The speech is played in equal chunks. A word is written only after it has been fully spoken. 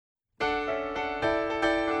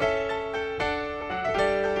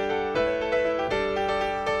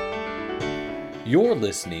You're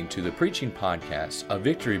listening to the preaching podcast of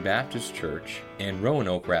Victory Baptist Church in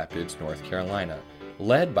Roanoke Rapids, North Carolina,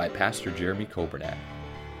 led by Pastor Jeremy Coburnett.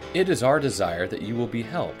 It is our desire that you will be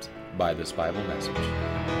helped by this Bible message.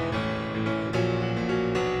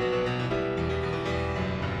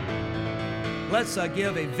 Let's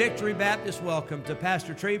give a Victory Baptist welcome to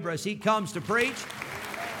Pastor Trieber as he comes to preach.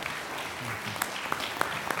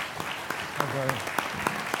 Hi, brother.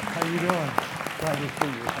 How you doing? Glad to see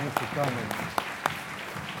you. Thanks for coming.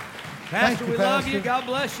 Pastor, we love Pastor. you. God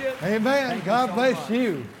bless you. Amen. God so bless much.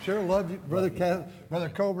 you. Sure love you, Brother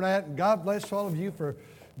Coburnett, and God bless all of you for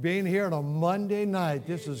being here on a Monday night.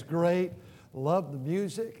 This is great. Love the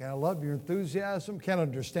music. I love your enthusiasm. Can't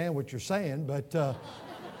understand what you're saying, but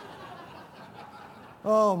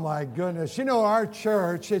oh my goodness. You know, our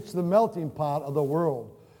church, it's the melting pot of the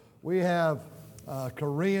world. We have a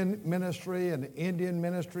Korean ministry, an Indian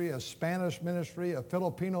ministry, a Spanish ministry, a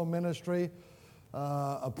Filipino ministry,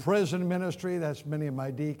 a prison ministry. That's many of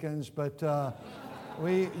my deacons, but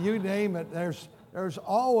you name it. There's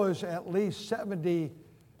always at least 70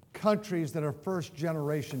 countries that are first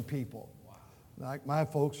generation people. Wow. Like my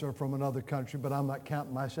folks are from another country, but I'm not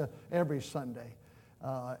counting myself every Sunday.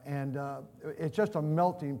 And it's just a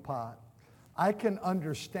melting pot. I can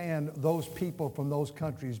understand those people from those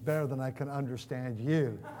countries better than I can understand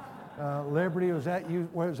you. Liberty, was that you?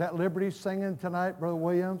 Was that Liberty singing tonight, Brother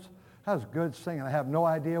Williams? That was good singing. I have no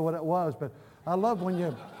idea what it was, but I love when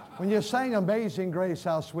you sang "Amazing Grace,"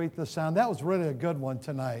 how sweet the sound. That was really a good one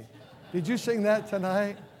tonight. Did you sing that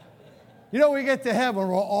tonight? You know, we get to heaven,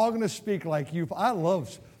 we're all going to speak like you. I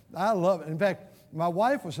love it. In fact, my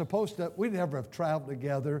wife was supposed to, we'd never have traveled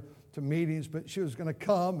together to meetings, but she was going to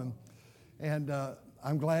come, and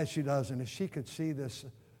I'm glad she does. And if she could see this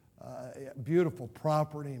beautiful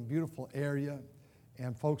property and beautiful area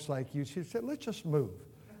and folks like you, she said, let's just move.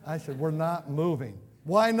 I said, we're not moving.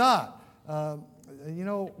 Why not? You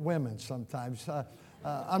know, women sometimes.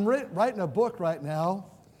 I'm writing a book right now.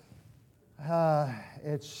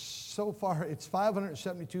 It's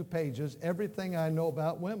 572 pages, everything I know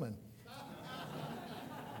about women.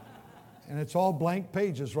 And it's all blank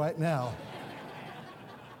pages right now.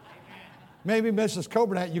 Maybe Mrs.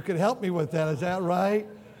 Coburnett, you could help me with that. Is that right?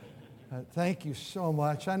 Thank you so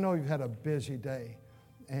much. I know you've had a busy day.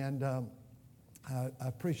 And I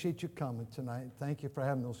appreciate you coming tonight. Thank you for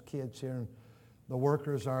having those kids here. And the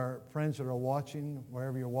workers, our friends that are watching,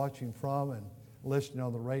 wherever you're watching from and listening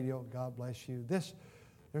on the radio, God bless you. There's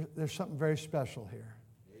something very special here.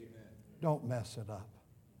 Amen. Don't mess it up.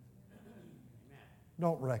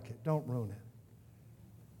 Don't wreck it. Don't ruin it.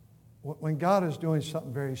 When God is doing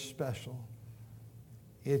something very special,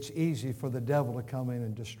 it's easy for the devil to come in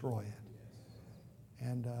and destroy it.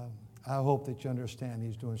 And I hope that you understand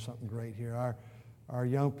he's doing something great here. Our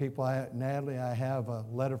young people, Natalie, I have a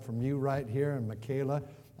letter from you right here, and Michaela.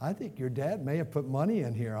 I think your dad may have put money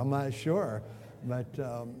in here. I'm not sure, but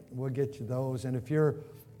we'll get you those. And if you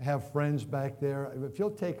have friends back there, if you'll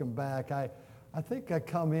take them back, I think I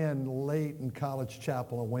come in late in College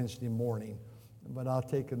Chapel on Wednesday morning, but I'll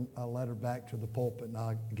take a letter back to the pulpit and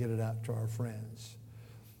I'll get it out to our friends.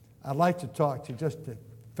 I'd like to talk to you, just to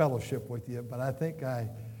fellowship with you, but I think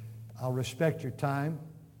I'll respect your time.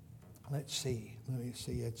 Let me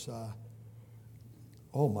see. It's,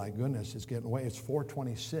 oh my goodness, it's getting away. It's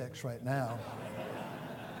 4:26 right now.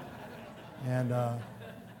 And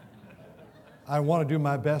I want to do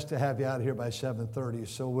my best to have you out of here by 7:30,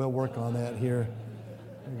 so we'll work on that here.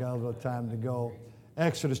 We've got a little time to go.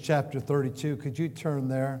 Exodus chapter 32, could you turn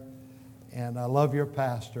there? And I love your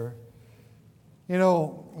pastor. You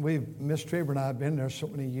know, Miss Trieber and I have been there so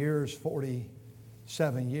many years,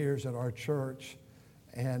 47 years at our church,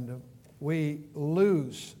 and we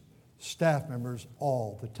lose staff members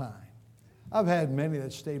all the time. I've had many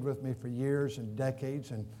that stayed with me for years and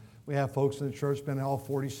decades, and we have folks in the church been all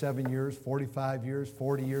 47 years, 45 years,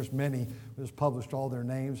 40 years, many. We just published all their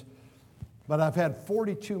names. But I've had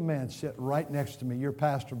 42 men sit right next to me, your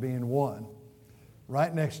pastor being one,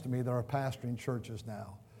 right next to me that are pastoring churches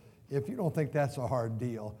now. If you don't think that's a hard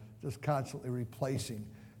deal, just constantly replacing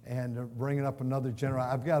and bringing up another generation.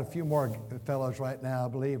 I've got a few more fellows right now, I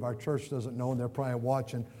believe. Our church doesn't know, and they're probably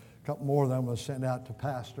watching. A couple more of them will send out to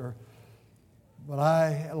pastor. But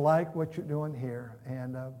I like what you're doing here.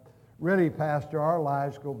 And really, Pastor, our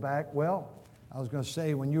lives go back, well, I was going to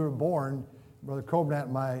say when you were born, Brother Coburnett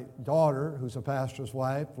and my daughter, who's a pastor's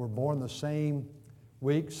wife, were born the same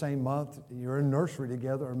week, same month. You're in nursery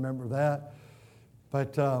together, I remember that.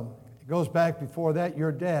 But it goes back before that.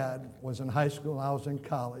 Your dad was in high school and I was in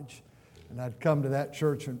college. And I'd come to that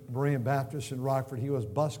church in Berean Baptist in Rockford. He was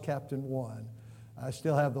bus captain one I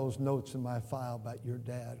still have those notes in my file about your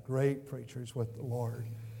dad. Great preachers with the Lord.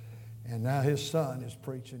 And now his son is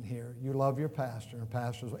preaching here. You love your pastor and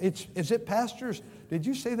pastors. Is it pastors? Did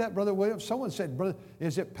you say that, Brother Williams? Someone said, brother,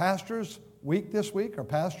 is it pastors week this week or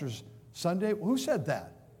pastors Sunday? Who said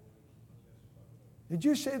that? Did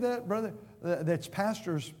you say that, brother? That's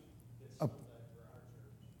pastors.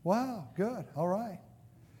 Wow, good. All right.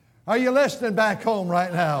 Are you listening back home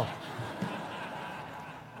right now?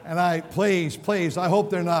 And please, I hope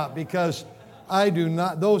they're not, because I do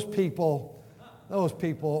not, those people,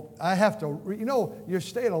 I have to, you're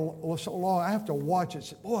staying so long, I have to watch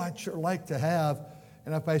it. Oh, I'd sure like to have,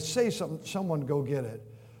 and if I say something, someone go get it.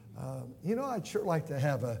 I'd sure like to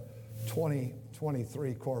have a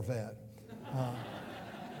 2023 Corvette.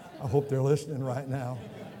 I hope they're listening right now.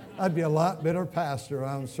 I'd be a lot better pastor,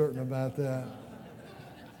 I'm certain about that.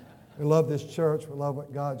 We love this church. We love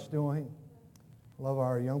what God's doing. We love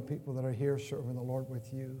our young people that are here serving the Lord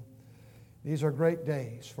with you. These are great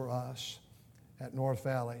days for us at North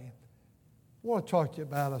Valley. I want to talk to you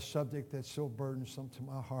about a subject that's so burdensome to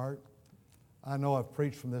my heart. I know I've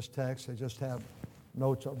preached from this text. I just have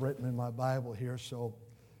notes I've written in my Bible here,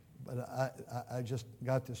 but I just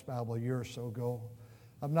got this Bible a year or so ago.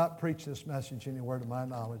 I've not preached this message anywhere to my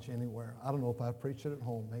knowledge anywhere. I don't know if I've preached it at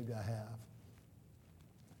home. Maybe I have.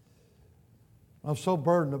 I'm so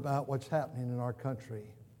burdened about what's happening in our country,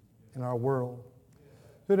 in our world.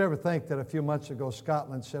 Who'd ever think that a few months ago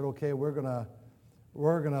Scotland said, okay, we're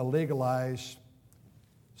gonna legalize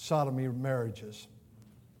sodomy marriages.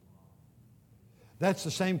 That's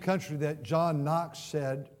the same country that John Knox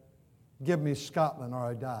said, give me Scotland or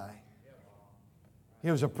I die.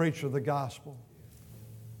 He was a preacher of the gospel.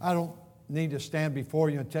 I don't need to stand before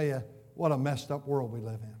you and tell you what a messed up world we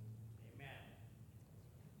live in. Amen.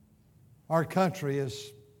 Our country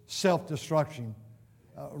is self-destruction.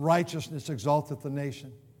 Righteousness exalteth the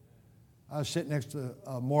nation. I was sitting next to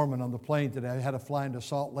a Mormon on the plane today. I had to fly into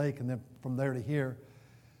Salt Lake and then from there to here.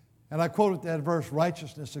 And I quoted that verse,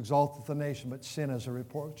 righteousness exalteth the nation, but sin is a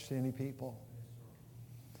reproach to any people.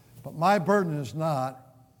 But my burden is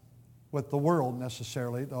not with the world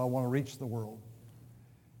necessarily, though I want to reach the world.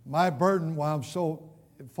 My burden, why I'm so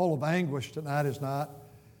full of anguish tonight, is not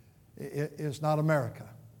America.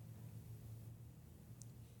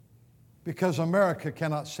 Because America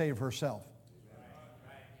cannot save herself.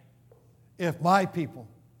 If my people,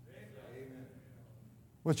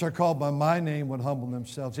 which are called by my name, would humble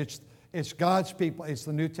themselves. It's God's people. It's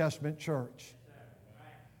the New Testament church.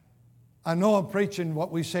 I know I'm preaching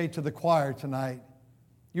what we say to the choir tonight.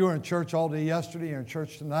 You were in church all day yesterday. You're in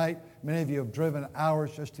church tonight. Many of you have driven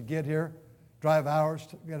hours just to get here, drive hours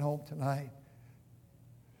to get home tonight.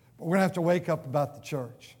 But we're going to have to wake up about the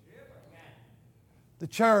church. The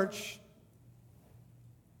church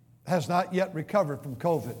has not yet recovered from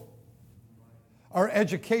COVID. Our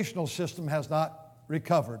educational system has not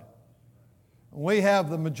recovered. We have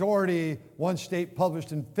the majority, one state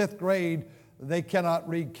published in 5th grade, they cannot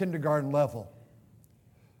read kindergarten level.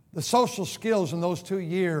 The social skills in those 2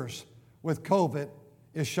 years with COVID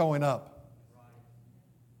is showing up.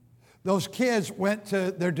 Those kids went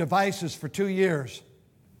to their devices for 2 years.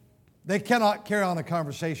 They cannot carry on a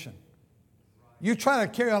conversation. You try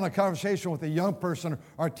to carry on a conversation with a young person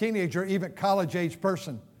or a teenager, even college-age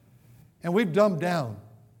person, and we've dumbed down.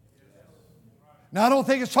 Now, I don't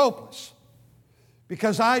think it's hopeless,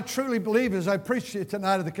 because I truly believe, as I preach to you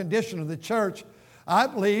tonight of the condition of the church, I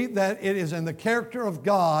believe that it is in the character of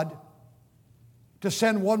God to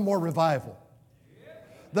send one more revival.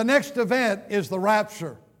 The next event is the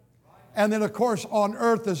rapture. And then, of course, on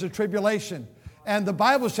earth is a tribulation. And the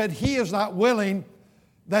Bible said He is not willing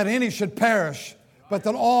that any should perish, but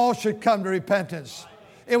that all should come to repentance.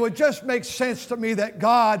 It would just make sense to me that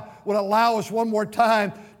God would allow us one more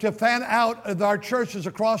time to fan out of our churches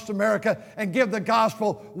across America and give the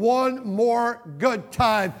gospel one more good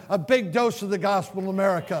time, a big dose of the gospel in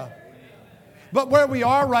America. But where we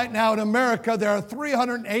are right now in America, there are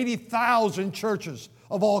 380,000 churches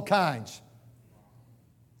of all kinds.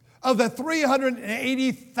 Of the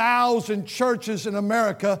 380,000 churches in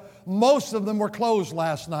America, most of them were closed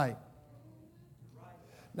last night.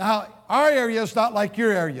 Now, our area is not like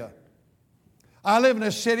your area. I live in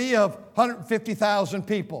a city of 150,000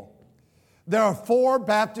 people. There are 4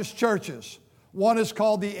 Baptist churches. One is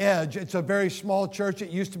called The Edge. It's a very small church.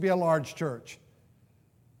 It used to be a large church.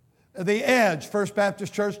 The Edge, First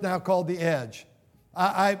Baptist Church, now called The Edge.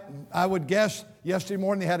 I would guess yesterday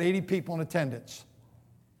morning they had 80 people in attendance.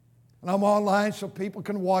 And I'm online so people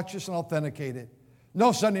can watch us and authenticate it.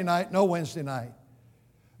 No Sunday night, no Wednesday night.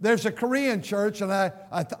 There's a Korean church, and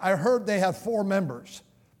I heard they have 4 members.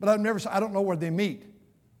 but I don't know where they meet.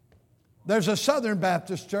 There's a Southern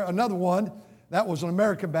Baptist church, another one, that was an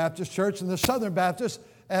American Baptist church, and the Southern Baptist,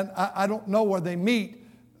 and I don't know where they meet,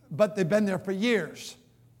 but they've been there for years,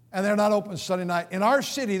 and they're not open Sunday night. In our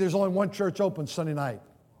city, there's only one church open Sunday night.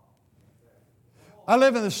 I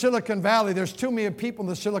live in the Silicon Valley. There's 2 million people in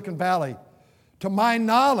the Silicon Valley. To my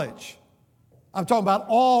knowledge, I'm talking about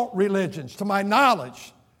all religions, to my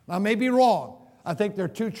knowledge, I may be wrong, I think there are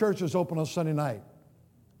 2 churches open on Sunday night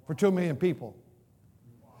for 2 million people.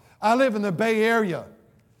 I live in the Bay Area,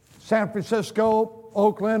 San Francisco,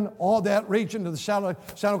 Oakland, all that region to the south,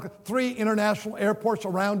 3 international airports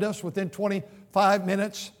around us within 25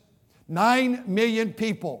 minutes, 9 million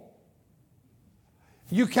people.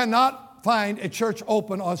 You cannot find a church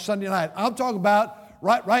open on Sunday night. I'm talking about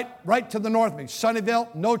right to the north of me.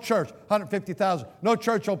 Sunnyvale, no church, 150,000. No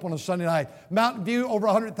church open on Sunday night. Mountain View, over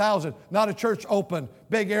 100,000. Not a church open.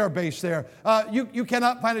 Big air base there. You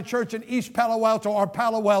cannot find a church in East Palo Alto or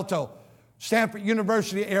Palo Alto, Stanford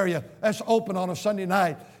University area, that's open on a Sunday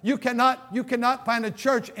night. You cannot find a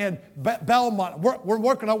church in Belmont. We're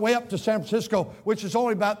working our way up to San Francisco, which is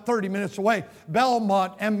only about 30 minutes away.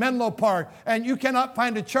 Belmont and Menlo Park. And you cannot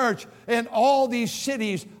find a church in all these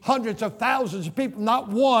cities, hundreds of thousands of people, not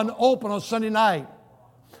one open on Sunday night.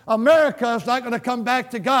 America is not going to come back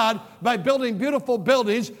to God by building beautiful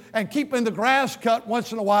buildings and keeping the grass cut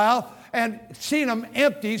once in a while and seeing them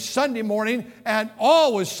empty Sunday morning and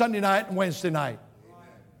always Sunday night and Wednesday night.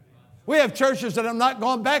 We have churches that have not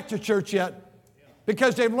gone back to church yet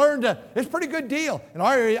because they've learned it's a pretty good deal. In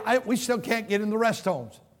our area, we still can't get in the rest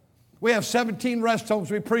homes. We have 17 rest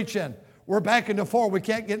homes we preach in. We're back into 4. We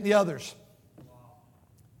can't get in the others.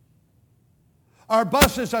 Our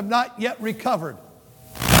buses have not yet recovered.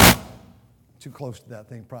 Too close to that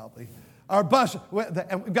thing probably. Our bus,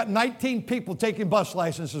 and we've got 19 people taking bus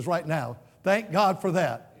licenses right now. Thank God for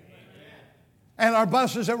that. And our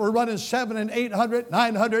buses that were running 700 and 800,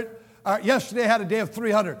 900, yesterday had a day of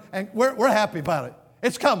 300. And we're happy about it.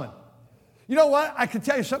 It's coming. You know what? I can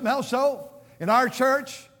tell you something else though. In our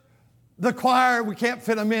church, the choir, we can't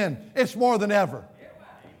fit them in. It's more than ever.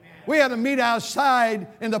 We had to meet outside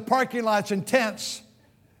in the parking lots in tents.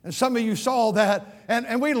 And some of you saw that.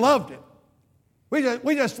 And we loved it.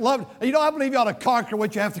 We just loved it. You know, I believe you ought to conquer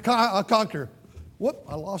what you have to conquer. Whoop,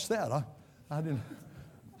 I lost that. I didn't.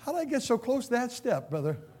 How did I get so close to that step,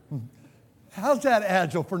 brother? How's that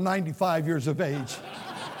agile for 95 years of age?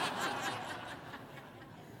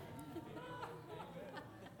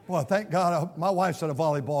 Well, thank God my wife's at a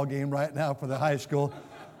volleyball game right now for the high school.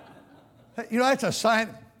 You know, that's a sign.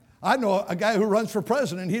 I know a guy who runs for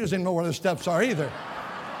president. He doesn't even know where the steps are either.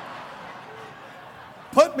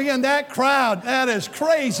 Put me in that crowd. That is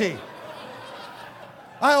crazy.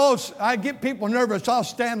 I get people nervous. I'll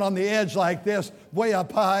stand on the edge like this, way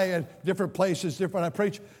up high in different places, different. I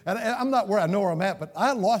preach. And I'm not where I know where I'm at, but I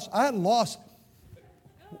had lost.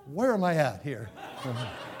 Where am I at here?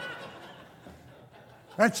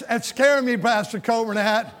 That's scaring me, Pastor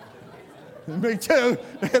Coburnett. Me too.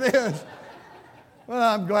 It is. Well,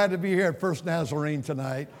 I'm glad to be here at First Nazarene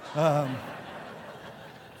tonight.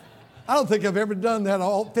 I don't think I've ever done that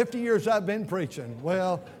all 50 years I've been preaching.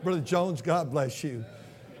 Well, Brother Jones, God bless you.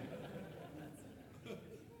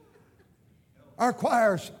 Our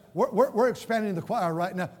choirs, we're expanding the choir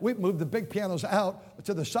right now. We've moved the big pianos out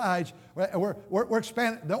to the sides. We're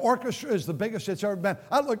expanding. The orchestra is the biggest it's ever been.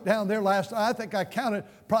 I looked down there last night. I think I counted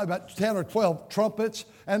probably about 10 or 12 trumpets,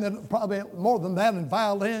 and then probably more than that in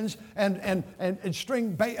violins and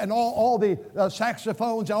string bass and all the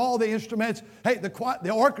saxophones and all the instruments. Hey,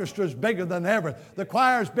 the orchestra is bigger than ever. The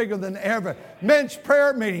choir is bigger than ever. Men's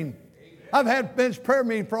prayer meeting. I've had men's prayer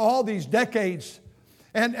meeting for all these decades.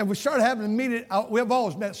 And we started having a meeting. We've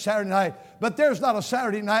always met Saturday night, but there's not a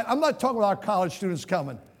Saturday night. I'm not talking about our college students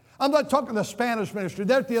coming. I'm not talking the Spanish ministry.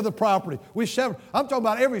 They're at the other property. I'm talking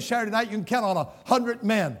about every Saturday night you can count on 100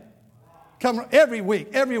 men. Come every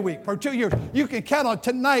week for 2 years. You can count on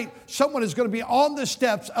tonight someone is going to be on the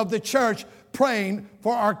steps of the church praying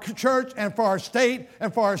for our church and for our state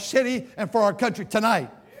and for our city and for our country tonight.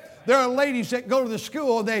 There are ladies that go to the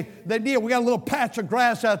school, they kneel. We got a little patch of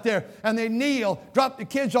grass out there, and they kneel, drop the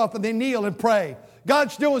kids off, and they kneel and pray.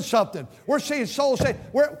 God's doing something. We're seeing souls saved.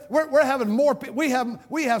 We're having more. We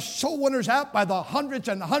have soul winners out by the hundreds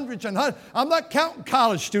and hundreds and hundreds. I'm not counting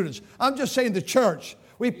college students. I'm just saying the church.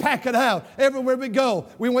 We pack it out everywhere we go.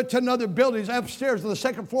 We went to another building upstairs on the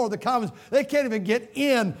second floor of the Commons. They can't even get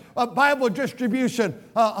in. Bible distribution,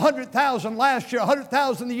 100,000 last year,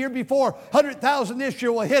 100,000 the year before, 100,000 this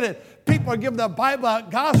year will hit it. People are giving the Bible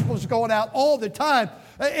out. Gospels going out all the time.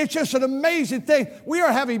 It's just an amazing thing. We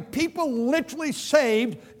are having people literally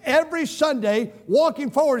saved every Sunday,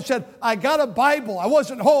 walking forward and said, I got a Bible. I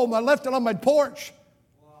wasn't home. I left it on my porch.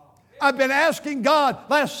 I've been asking God.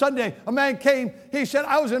 Last Sunday, a man came. He said,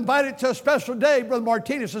 I was invited to a special day, Brother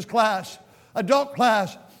Martinez's class, adult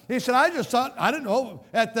class. He said, I just thought, I don't know,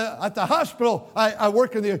 at the hospital, I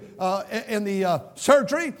work in the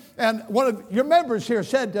surgery, and one of your members here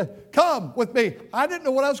said, come with me. I didn't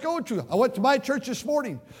know what I was going to. I went to my church this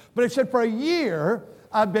morning. But he said, for a year,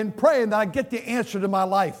 I've been praying that I get the answer to my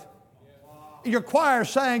life. Your choir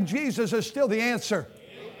sang, Jesus is still the answer.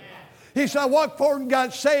 He said, I walked forward and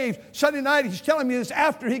got saved. Sunday night, he's telling me this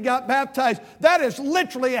after he got baptized. That is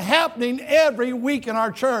literally happening every week in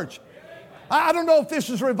our church. I don't know if this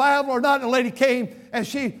is revival or not. And a lady came and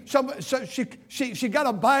she got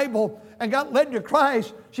a Bible and got led to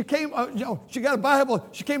Christ. She came, she got a Bible.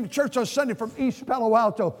 She came to church on Sunday from East Palo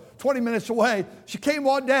Alto, 20 minutes away. She came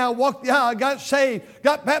on down, walked the aisle, got saved,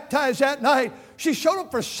 got baptized that night. She showed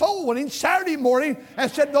up for soul winning Saturday morning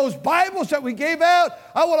and said, those Bibles that we gave out,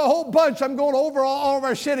 I want a whole bunch. I'm going over all of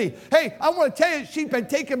our city. Hey, I want to tell you, she's been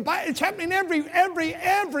taking Bibles. It's happening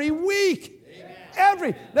every week.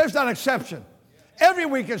 There's not an exception. Every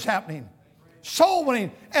week it's happening. Soul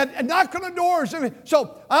winning and knocking on doors.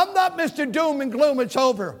 So I'm not Mr. Doom and Gloom. It's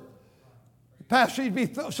over. Pastor, you'd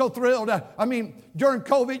be so thrilled. I mean, during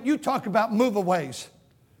COVID, you talk about move-aways.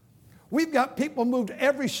 We've got people moved to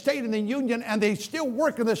every state in the union, and they still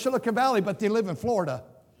work in the Silicon Valley, but they live in Florida.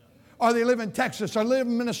 Or they live in Texas, or live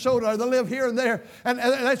in Minnesota, or they live here and there. And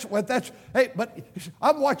hey, but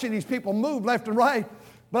I'm watching these people move left and right.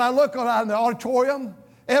 But I look on the auditorium,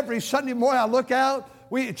 every Sunday morning I look out,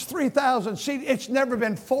 it's 3,000 seats. It's never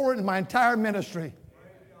been fuller in my entire ministry.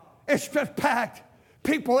 It's just packed.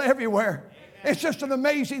 People everywhere. It's just an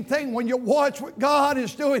amazing thing when you watch what God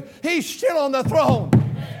is doing. He's still on the throne.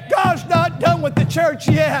 God's not done with the church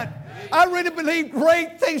yet. I really believe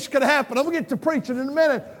great things could happen. I'm going to get to preaching in a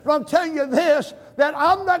minute. But I'm telling you this, that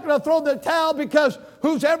I'm not going to throw the towel because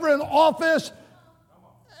who's ever in office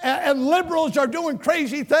and liberals are doing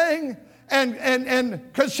crazy things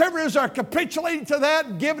and conservatives are capitulating to that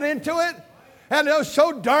and giving into it. And it was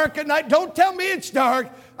so dark at night. Don't tell me it's dark.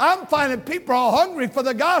 I'm finding people are hungry for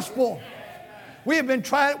the gospel. We have been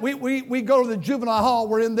trying, we go to the juvenile hall.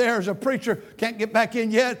 We're in there as a preacher. Can't get back in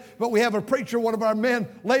yet, but we have a preacher, one of our men,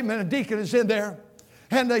 layman and deacon is in there.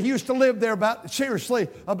 And he used to live there about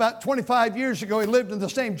 25 years ago. He lived in the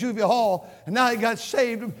same juvenile hall. And now he got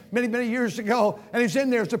saved many, many years ago. And he's in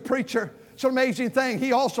there as a preacher. It's an amazing thing.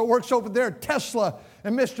 He also works over there at Tesla.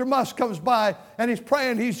 And Mr. Musk comes by and he's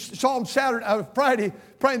praying. He saw him Friday,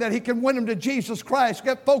 praying that he can win them to Jesus Christ.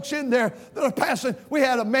 Got folks in there that are passing. We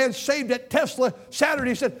had a man saved at Tesla Saturday.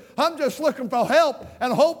 He said, I'm just looking for help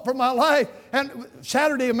and hope for my life. And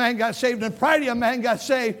Saturday a man got saved, and Friday a man got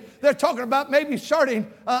saved. They're talking about maybe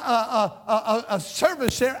starting a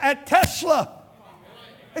service there at Tesla.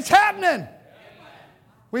 It's happening.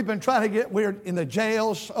 We've been trying to get weird in the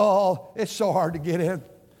jails. Oh, it's so hard to get in.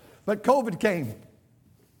 But COVID came.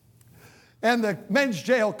 And the men's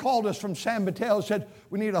jail called us from San Mateo and said,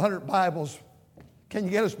 we need 100 Bibles. Can you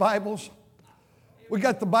get us Bibles? We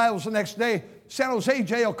got the Bibles the next day. San Jose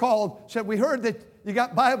jail called, said, we heard that you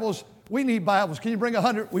got Bibles. We need Bibles. Can you bring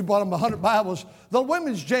 100? We bought them 100 Bibles. The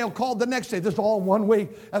women's jail called the next day. This is all in 1 week.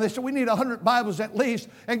 And they said, we need 100 Bibles at least.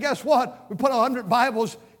 And guess what? We put 100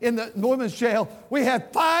 Bibles in the women's jail. We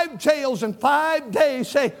had 5 jails in 5 days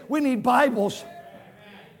say, we need Bibles.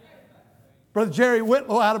 Brother Jerry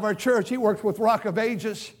Whitlow out of our church, he works with Rock of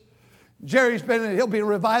Ages. He'll be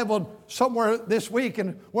revivaled somewhere this week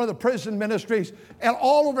in one of the prison ministries. And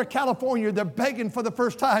all over California, they're begging for the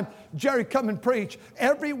first time, Jerry, come and preach.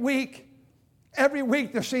 Every week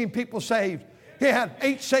they're seeing people saved. He had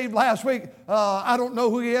 8 saved last week. I don't know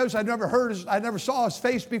who he is. I never saw his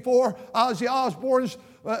face before. Ozzy Osbourne's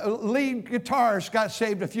lead guitarist got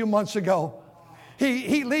saved a few months ago.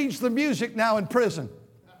 He leads the music now in prison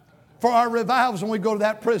for our revivals when we go to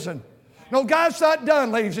that prison. No, God's not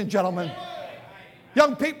done, ladies and gentlemen.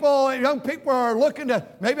 Young people are looking to,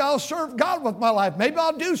 maybe I'll serve God with my life. Maybe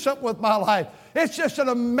I'll do something with my life. It's just an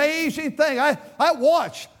amazing thing. I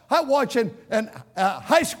watch in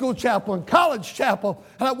high school chapel and college chapel,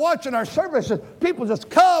 and I watch in our services, people just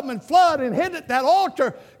come and flood and hit at that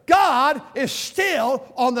altar. God is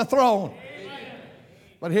still on the throne. Amen.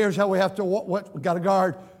 But here's how we have to, we got to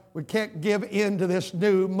guard. We can't give in to this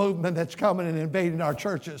new movement that's coming and invading our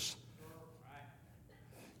churches.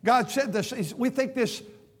 God said this. We think this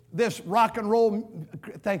rock and roll,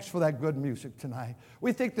 thanks for that good music tonight.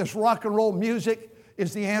 We think this rock and roll music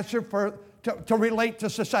is the answer to relate to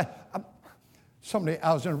society.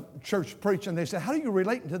 I was in church preaching, they said, how do you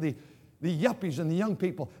relate to the yuppies and the young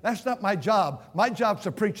people? That's not my job. My job's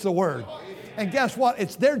to preach the word. And guess what?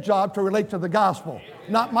 It's their job to relate to the gospel,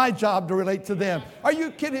 not my job to relate to them. Are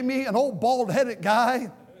you kidding me? An old bald-headed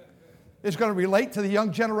guy is going to relate to the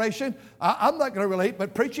young generation? I'm not going to relate,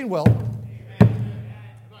 but preaching will.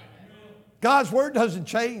 God's word doesn't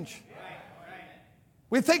change.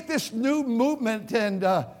 We think this new movement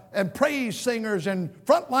and praise singers and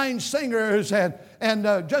frontline singers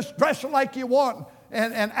and just dressing like you want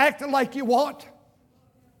and acting like you want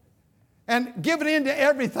and giving in to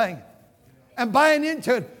everything and buying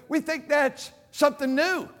into it, we think that's something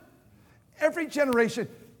new. Every generation,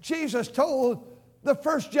 Jesus told the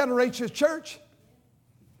first generation church,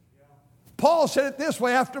 Paul said it this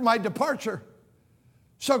way, after my departure,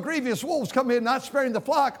 so grievous wolves come in, not sparing the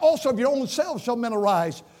flock. Also of your own selves shall men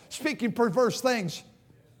arise, speaking perverse things.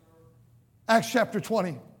 Acts chapter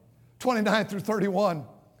 20, 29 through 31.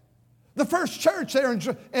 The first church there,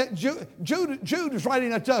 Jude is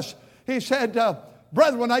writing at us. He said,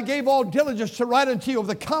 brethren, I gave all diligence to write unto you of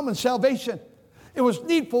the common salvation. It was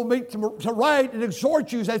needful me to write and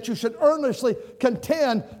exhort you that you should earnestly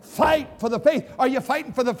contend, fight for the faith. Are you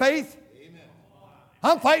fighting for the faith? Amen.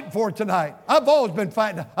 I'm fighting for it tonight. I've always been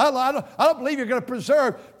fighting. I don't believe you're going to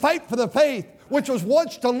preserve. Fight for the faith, which was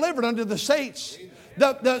once delivered unto the saints.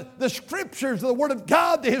 The scriptures, the word of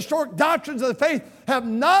God, the historic doctrines of the faith have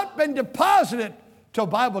not been deposited to a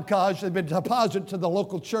Bible college. They've been deposited to the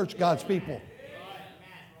local church, God's people.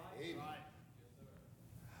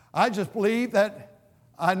 I just believe that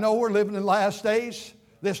I know we're living in the last days.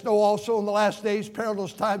 This know also in the last days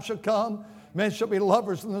perilous times shall come. Men shall be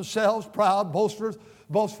lovers of themselves, proud, boasters,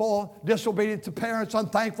 boastful, disobedient to parents,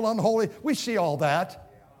 unthankful, unholy. We see all that.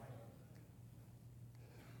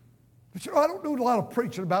 But I don't do a lot of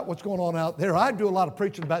preaching about what's going on out there. I do a lot of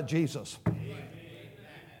preaching about Jesus.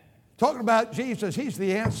 Talking about Jesus, He's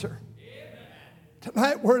the answer.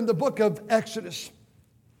 Tonight we're in the book of Exodus.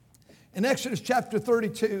 In Exodus chapter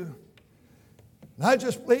 32, and I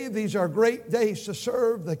just believe these are great days to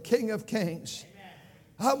serve the King of Kings.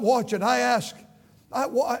 I'm watching. I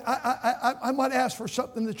might ask for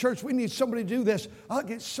something in the church. We need somebody to do this. I'll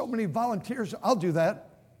get so many volunteers. I'll do that.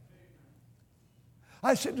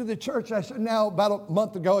 I said to the church, I said now about a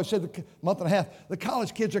month ago, I said a month and a half, the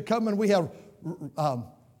college kids are coming. We don't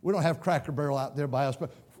have Cracker Barrel out there by us,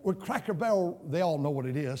 but with Cracker Barrel, they all know what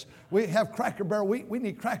it is. We have Cracker Barrel. We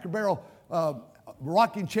need Cracker Barrel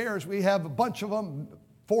rocking chairs. We have a bunch of them,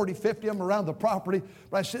 40, 50 of them around the property.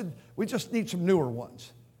 But I said, we just need some newer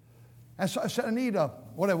ones. And so I said, I need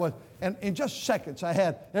what it was. And in just seconds, I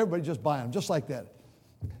had everybody just buying them, just like that.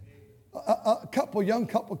 A young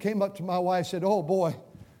couple came up to my wife and said, oh boy,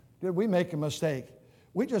 did we make a mistake.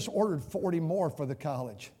 We just ordered 40 more for the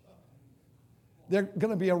college. They're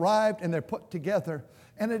going to be arrived and they're put together.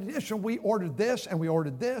 And in addition, we ordered this and we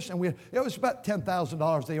ordered this. And it was about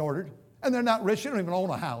 $10,000 they ordered. And they're not rich. They don't even own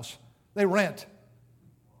a house. They rent.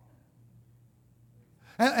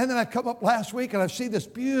 And then I come up last week and I see this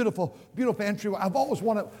beautiful, beautiful entryway. I've always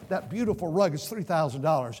wanted that beautiful rug. It's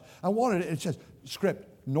 $3,000. I wanted it. It says, script,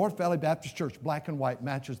 North Valley Baptist Church, black and white,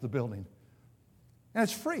 matches the building. And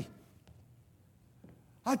it's free.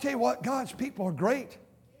 I tell you what, God's people are great.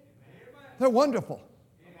 They're wonderful.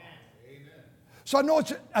 So I know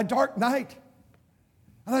it's a dark night.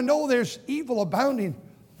 And I know there's evil abounding.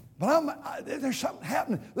 But there's something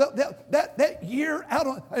happening. That year out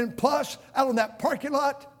on that parking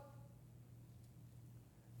lot.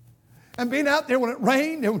 And being out there when it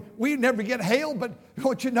rained, and we never get hail, but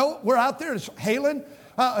don't you know, we're out there, it's hailing.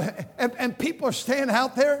 And people are staying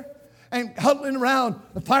out there and huddling around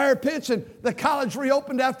the fire pits. And the college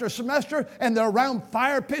reopened after a semester, and they're around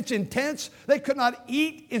fire pits in tents. They could not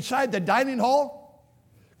eat inside the dining hall.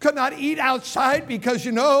 Could not eat outside because,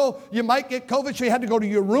 you might get COVID, so you had to go to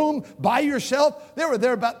your room by yourself. They were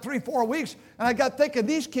there about 3-4 weeks. And I got thinking,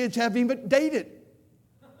 these kids haven't even dated.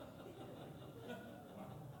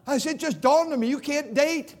 I said, just dawned on me, you can't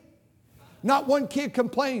date. Not one kid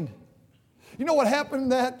complained. You know what happened in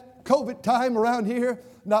that COVID time around here?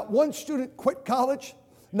 Not one student quit college.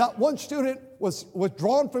 Not one student was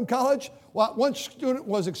withdrawn from college. Not one student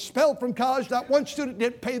was expelled from college. Not one student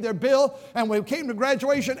didn't pay their bill. And when it came to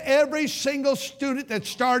graduation, every single student that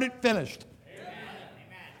started finished. Amen.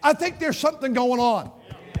 I think there's something going on.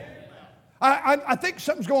 I think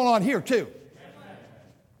something's going on here too.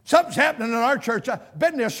 Something's happening in our church. I've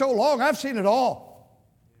been there so long, I've seen it all.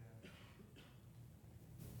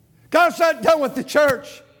 God's not done with the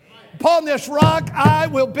church. Upon this rock I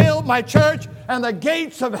will build my church, and the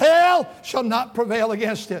gates of hell shall not prevail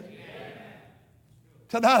against it.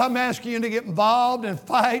 Tonight I'm asking you to get involved and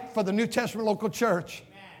fight for the New Testament local church.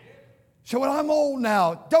 So when I'm old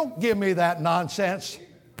now, don't give me that nonsense.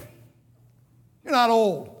 You're not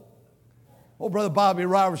old. Old Brother Bobby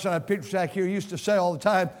Robertson at Peter Sack here used to say all the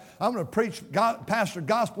time, I'm going to preach, pastor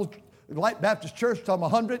gospel at Light Baptist Church till I'm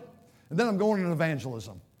 100, and then I'm going into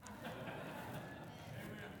evangelism.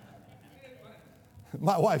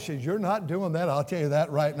 My wife says, you're not doing that. I'll tell you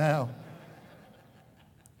that right now.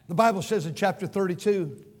 The Bible says in chapter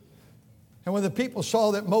 32, and when the people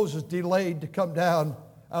saw that Moses delayed to come down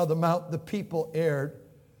out of the mount, the people gathered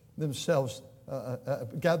themselves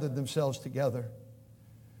together.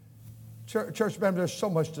 Church members, there's so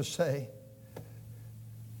much to say.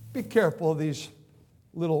 Be careful of these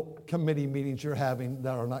little committee meetings you're having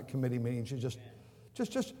that are not committee meetings. You just,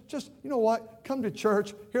 you know what? Come to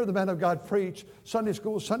church, hear the man of God preach, Sunday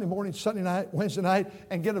school, Sunday morning, Sunday night, Wednesday night,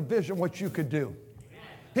 and get a vision of what you could do.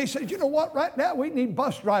 He said, you know what? Right now we need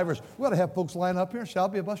bus drivers. We ought to have folks line up here and say, I'll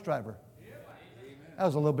be a bus driver. That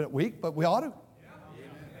was a little bit weak, but we ought to.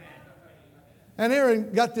 And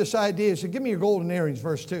Aaron got this idea. He said, give me your golden earrings,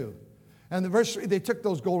 verse 2. And the verse 3, they took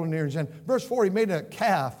those golden earrings. And verse 4, he made a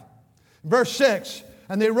calf. Verse 6,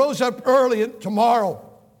 and they rose up early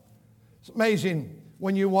tomorrow. It's amazing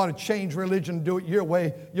when you want to change religion and do it your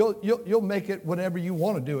way. You'll make it whatever you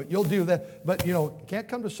want to do it. You'll do that. But, you know, can't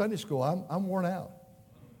come to Sunday school. I'm worn out.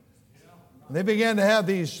 And they began to have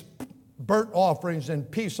these burnt offerings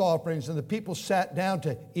and peace offerings, and the people sat down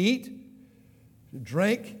to eat, to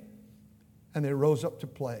drink, and they rose up to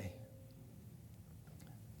play.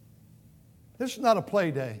 This is not a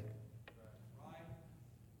play day.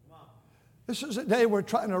 This is a day we're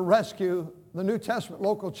trying to rescue the New Testament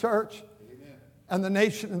local church and the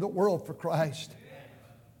nation and the world for Christ.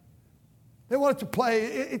 They want it to play.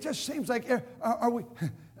 It just seems like, are we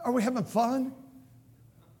having fun?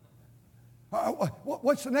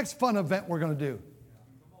 What's the next fun event we're going to do?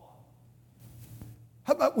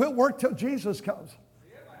 How about we'll work till Jesus comes?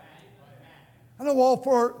 I know all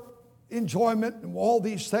for enjoyment and all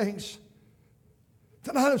these things.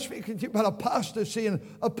 Tonight I'm speaking to you about apostasy, and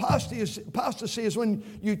apostasy is when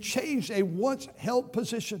you change a once held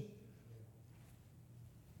position.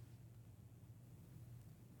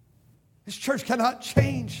 This church cannot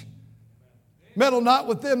change. Meddle not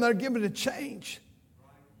with them that are given to change.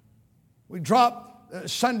 We dropped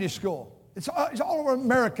Sunday school. It's all over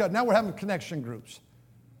America. Now we're having connection groups.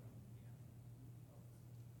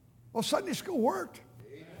 Well, Sunday school worked.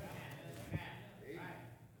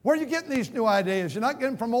 Where are you getting these new ideas? You're not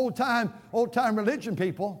getting from old-time religion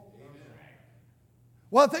people.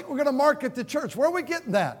 Well, I think we're going to market the church. Where are we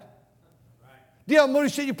getting that? D.L. Moody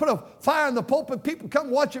said you put a fire in the pulpit, people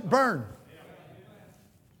come watch it burn.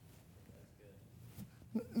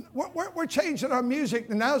 We're changing our music,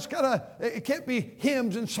 and now it can't be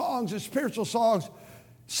hymns and songs and spiritual songs,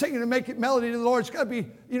 singing and making melody to the Lord. It's got to be,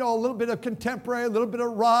 a little bit of contemporary, a little bit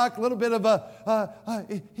of rock, a little bit of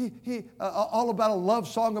all about a love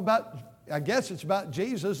song about, I guess it's about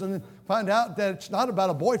Jesus, and then find out that it's not about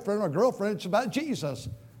a boyfriend or a girlfriend, it's about Jesus.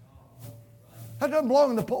 That doesn't belong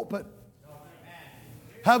in the pulpit.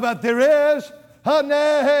 How about there is a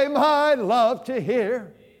name I love to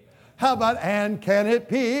hear? How about, and can it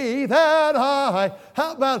be that I?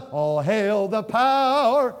 How about, all hail the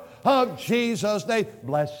power of Jesus' name.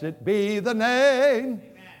 Blessed be the name.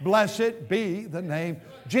 Blessed be the name.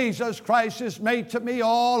 Jesus Christ has made to me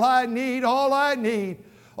all I need, all I need.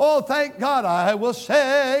 Oh, thank God I will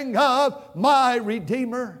sing of my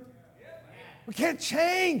Redeemer. We can't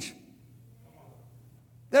change.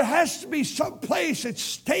 There has to be some place that's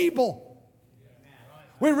stable.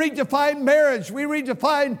 We redefine marriage. We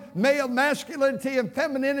redefine male masculinity and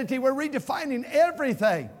femininity. We're redefining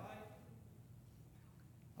everything.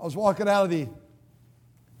 I was walking out of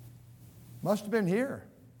must have been here.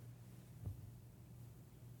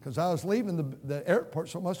 Because I was leaving the airport,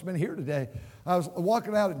 so it must have been here today. I was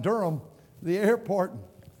walking out at Durham, the airport.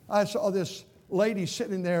 I saw this lady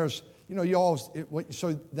sitting there.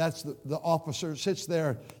 So that's the officer sits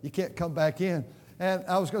there. You can't come back in. And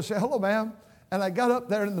I was going to say, hello, ma'am. And I got up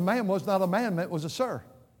there, and the man was not a man, it was a sir.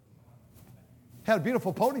 Had a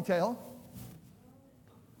beautiful ponytail.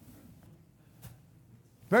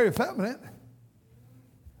 Very effeminate.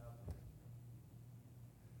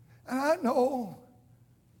 And I know,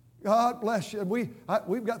 God bless you.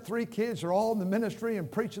 We've got 3 kids. They're all in the ministry and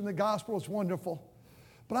preaching the gospel. It's wonderful.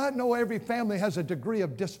 But I know every family has a degree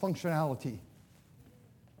of dysfunctionality.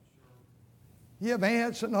 You have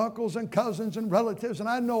aunts and uncles and cousins and relatives, and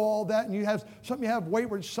I know all that. And some of you have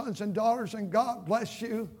wayward sons and daughters, and God bless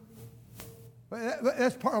you. But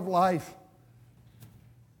that's part of life.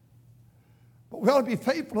 But We ought to be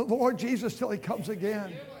faithful to the Lord Jesus till He comes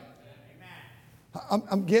again.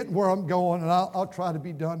 I'm getting where I'm going, and I'll try to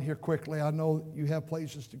be done here quickly. I know you have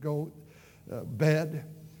places to go, bed,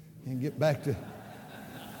 and get back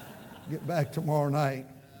tomorrow night.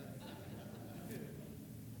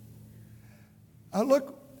 I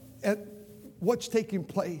look at what's taking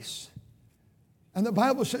place. And the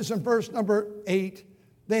Bible says in verse number 8,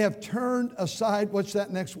 they have turned aside. What's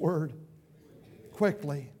that next word?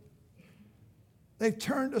 Quickly. They've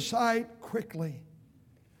turned aside quickly.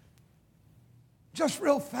 Just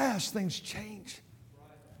real fast, things change.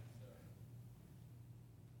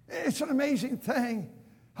 It's an amazing thing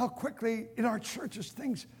how quickly in our churches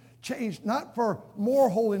things change, not for more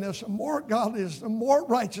holiness and more godliness and more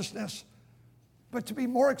righteousness, but to be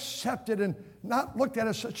more accepted and not looked at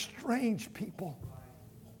as such strange people.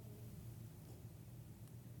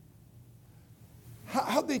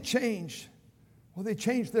 How'd they change? Well, they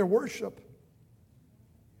changed their worship.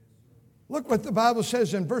 Look what the Bible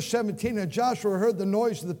says in verse 17. And Joshua heard the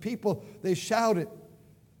noise of the people. They shouted.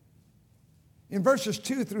 In verses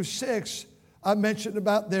 2 through 6, I mentioned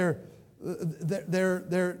about their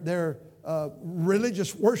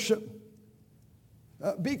religious worship.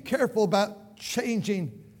 Be careful about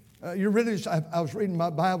changing your religious. I was reading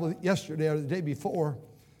my Bible yesterday or the day before,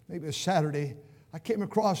 maybe it was Saturday. I came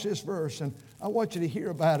across this verse, and I want you to hear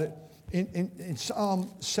about it in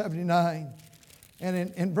Psalm 79.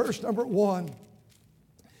 And in verse number 1,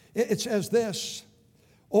 it says this,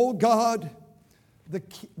 O God,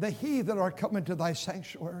 the heathen are coming to thy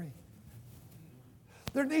sanctuary.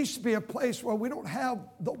 There needs to be a place where we don't have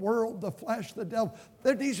the world, the flesh, the devil.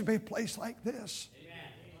 There needs to be a place like this.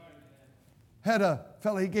 Had a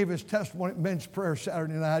fellow, he gave his testimony at men's prayer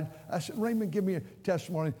Saturday night. I said, Raymond, give me a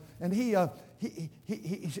testimony. And he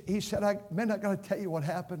said, man, I got to tell you what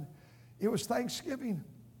happened. It was Thanksgiving.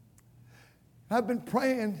 I've been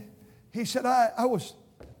praying. He said, I was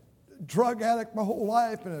a drug addict my whole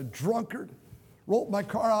life and a drunkard. Rolled my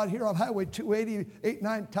car out here on Highway 280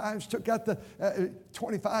 8-9 times. Took out the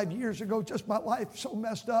 25 years ago. Just my life so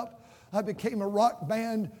messed up. I became a rock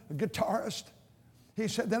band guitarist. He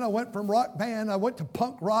said, then I went from rock band, I went to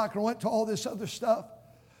punk rock, and I went to all this other stuff.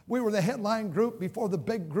 We were the headline group before the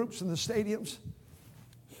big groups in the stadiums.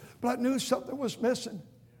 But I knew something was missing.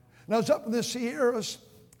 And I was up in the Sierras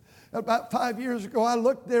about 5 years ago. I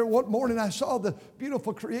looked there one morning, I saw the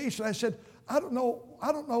beautiful creation. I said, I don't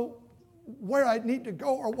know where I need to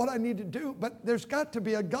go or what I need to do, but there's got to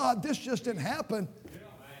be a God. This just didn't happen.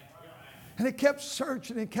 And he kept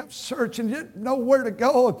searching, he didn't know where to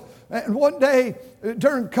go. And one day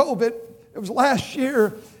during COVID, it was last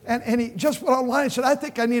year, and he just went online and said, I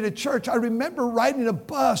think I need a church. I remember riding a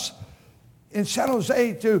bus in San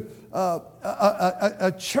Jose to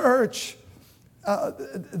a church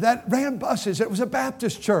that ran buses. It was a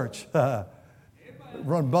Baptist church.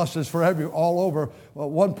 Run buses for all over.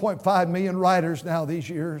 1.5 million riders now these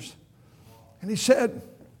years. And he said,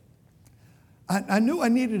 I knew I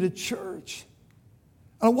needed a church.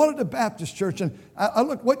 I wanted a Baptist church. And I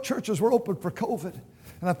looked what churches were open for COVID.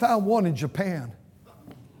 And I found one in Japan.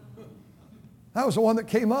 That was the one that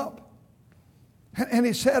came up. And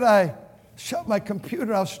he said, I shut my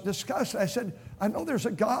computer. I was discussing. I said, I know there's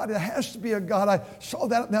a God. There has to be a God. I saw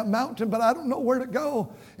that in that mountain, but I don't know where to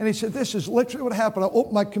go. And he said, this is literally what happened. I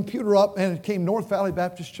opened my computer up, and it came North Valley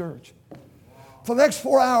Baptist Church. For the next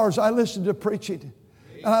 4 hours, I listened to preaching.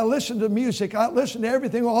 And I listened to music. I listened to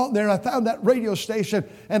everything on there. And I found that radio station.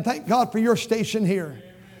 And thank God for your station here.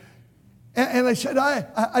 And I said,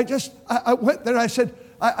 I went there. I said,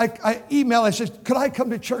 I emailed. I said, could I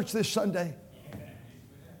come to church this Sunday?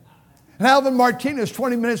 And Alvin Martinez,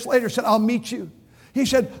 20 minutes later, said, I'll meet you. He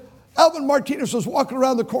said, Alvin Martinez was walking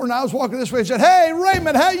around the corner. I was walking this way. He said, hey,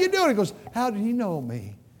 Raymond, how you doing? He goes, how did he know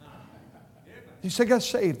me? He said, I got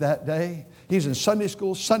saved that day. He's in Sunday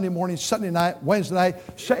school, Sunday morning, Sunday night, Wednesday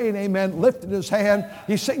night, saying amen, lifting his hand.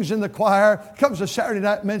 He sings in the choir, comes to Saturday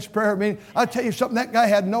night men's prayer meeting. I'll tell you something, that guy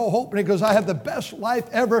had no hope. And he goes, I had the best life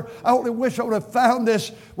ever. I only wish I would have found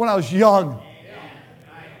this when I was young.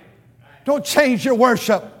 Don't change your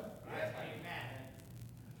worship.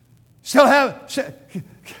 Still have,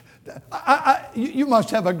 you must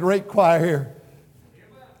have a great choir here.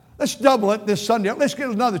 Let's double it this Sunday. Let's get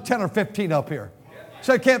another 10 or 15 up here.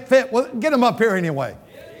 So it can't fit. Well, get them up here anyway.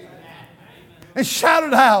 And shout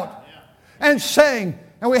it out. And sing.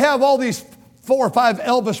 And we have all these 4 or 5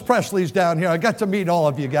 Elvis Presleys down here. I got to meet all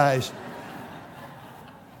of you guys.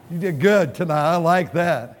 You did good tonight. I like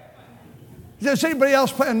that. Does anybody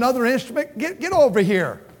else play another instrument? Get over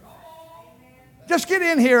here. Just get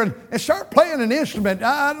in here and start playing an instrument.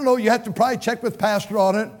 I don't know. You have to probably check with Pastor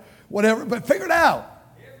on it. whatever, but figure it out.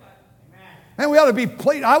 Man, we ought to be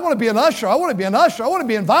pleased. I want to be an usher. I want to be an usher. I want to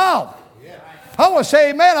be involved. I want to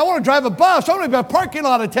say amen. I want to drive a bus. I want to be a parking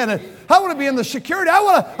lot attendant. I want to be in the security. I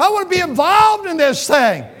want to be involved in this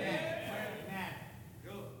thing.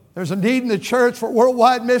 There's a need in the church for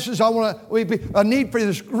worldwide missions. We be a need for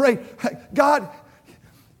this great. God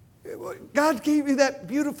gave you that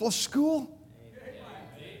beautiful school.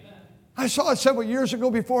 I saw it several years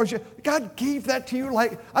ago before. God gave that to you.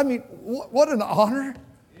 What an honor.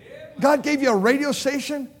 God gave you a radio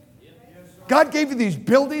station. God gave you these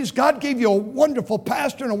buildings. God gave you a wonderful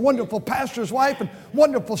pastor and a wonderful pastor's wife and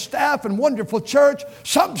wonderful staff and wonderful church.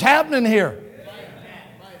 Something's happening here.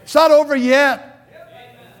 It's not over yet.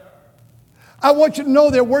 I want you to know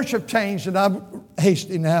their worship changed, and I'm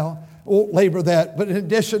hasty now. I won't labor that. But in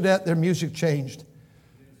addition to that, their music changed.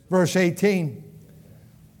 Verse 18.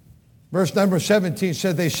 Verse number 17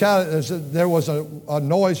 said they shouted, there was a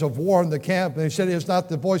noise of war in the camp. And they said, it is not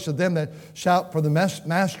the voice of them that shout for the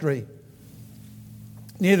mastery.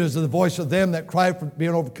 Neither is it the voice of them that cry for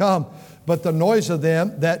being overcome. But the noise of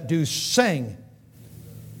them that do sing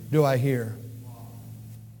do I hear.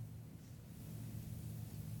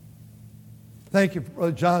 Thank you,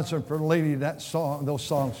 Brother Johnson, for leading those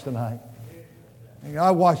songs tonight.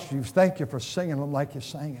 I watched you. Thank you for singing them like you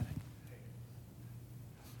sang it.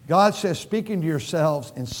 God says, speaking to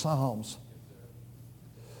yourselves in Psalms.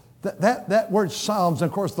 That word Psalms, and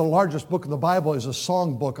of course the largest book of the Bible is a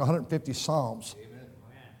song book, 150 Psalms.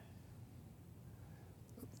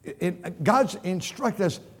 God's instructed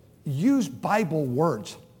us, use Bible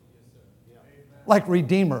words like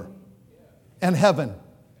Redeemer and heaven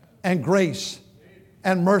and grace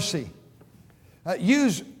and mercy.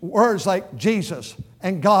 Use words like Jesus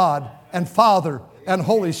and God and Father and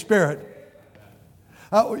Holy Spirit.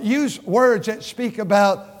 Use words that speak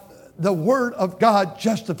about the Word of God,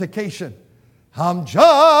 justification. I'm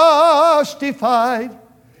justified.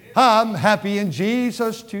 I'm happy in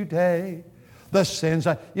Jesus today. The sins.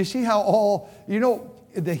 You see how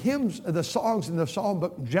the hymns, the songs in the psalm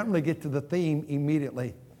book generally get to the theme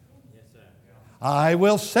immediately. Yes, sir. I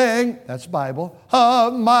will sing, that's Bible,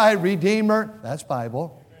 of my Redeemer, that's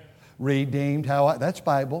Bible. Redeemed, that's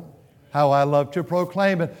Bible. How I love to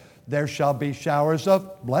proclaim it. There shall be showers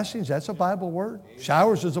of blessings. That's a Bible word.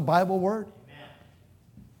 Showers is a Bible word.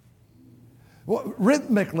 Well,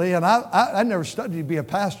 rhythmically, and I never studied to be a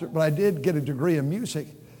pastor, but I did get a degree in music.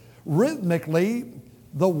 Rhythmically,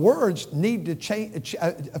 the words need to change,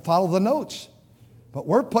 follow the notes. But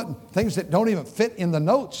we're putting things that don't even fit in the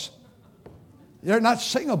notes. They're not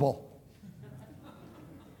singable.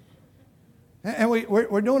 And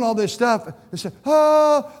we're doing all this stuff. They say,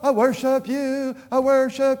 oh, I worship you,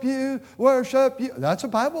 worship you. That's a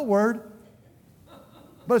Bible word.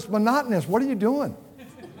 But it's monotonous. What are you doing?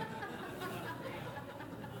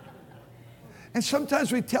 And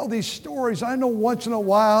sometimes we tell these stories. I know once in a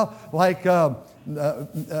while, like,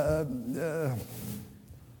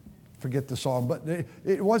 forget the song, but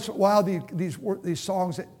once in a while these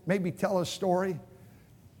songs that maybe tell a story.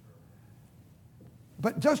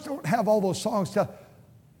 But just don't have all those songs tell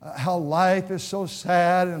how life is so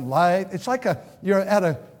sad and life. It's like you're at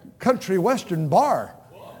a country western bar.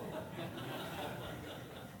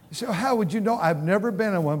 You say, how would you know? I've never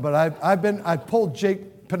been in one, but I pulled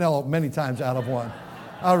Jake Pinello many times out of one.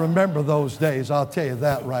 I remember those days. I'll tell you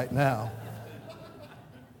that right now.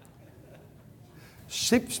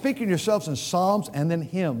 Speaking yourselves in psalms and then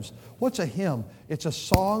hymns. What's a hymn? It's a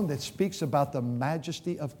song that speaks about the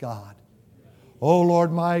majesty of God. O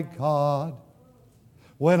Lord my God,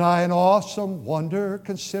 when I in awesome wonder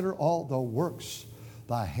consider all the works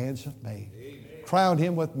thy hands have made. Amen. Crown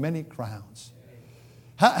him with many crowns.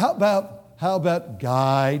 How about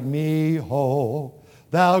guide me, oh,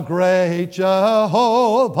 thou great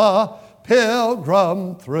Jehovah,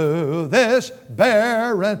 pilgrim through this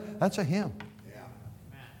barren. That's a hymn. Yeah.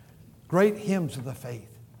 Great hymns of the faith.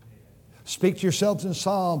 Speak to yourselves in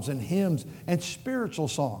psalms and hymns and spiritual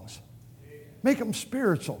songs. Make them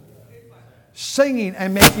spiritual. Singing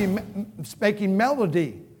and making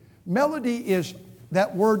melody. Melody is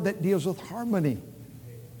that word that deals with harmony.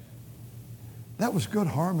 That was good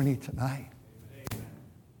harmony tonight.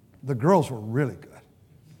 The girls were really good.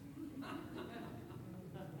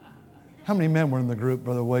 How many men were in the group,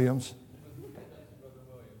 Brother Williams?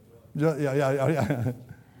 Yeah.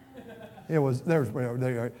 It was there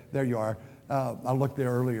you are. I looked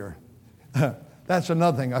there earlier. That's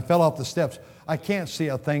another thing. I fell off the steps. I can't see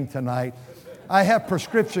a thing tonight. I have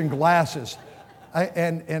prescription glasses. I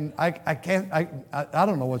can't. I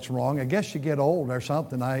don't know what's wrong. I guess you get old or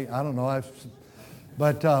something. I don't know.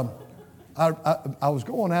 But I was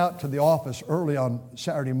going out to the office early on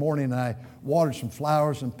Saturday morning, and I watered some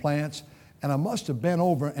flowers and plants, and I must have bent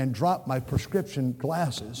over and dropped my prescription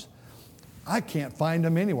glasses. I can't find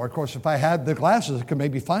them anywhere. Of course, if I had the glasses, I could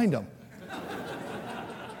maybe find them.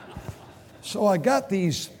 So I got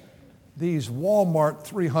these Walmart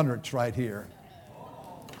 300s right here.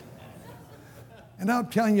 And I'm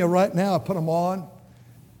telling you right now, I put them on.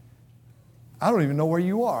 I don't even know where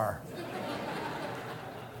you are.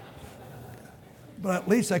 But at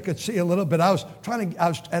least I could see a little bit. I was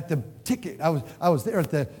at the ticket. I was there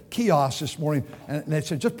at the kiosk this morning, and they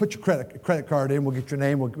said, just put your credit card in. We'll get your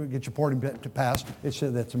name. We'll get your boarding pass. It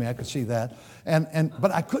said that to me. I could see that.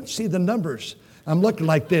 But I couldn't see the numbers. I'm looking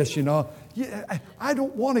like this, you know. Yeah, I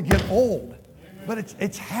don't want to get old, but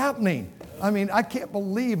it's happening. I mean, I can't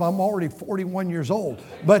believe I'm already 41 years old.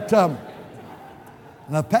 But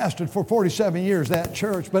and I've pastored for 47 years that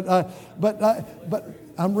church. But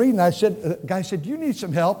I'm reading. I said, the guy said, "Do you need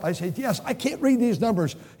some help?" I said, "Yes, I can't read these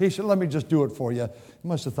numbers." He said, "Let me just do it for you." He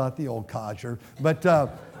must have thought the old codger. But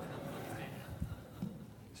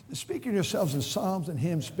speaking yourselves in psalms and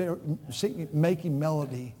hymns, singing, making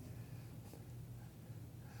melody.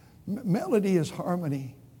 Melody is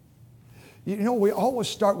harmony. You know, we always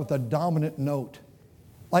start with a dominant note,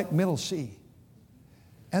 like middle C.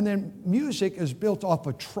 And then music is built off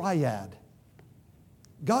a triad.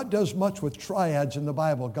 God does much with triads in the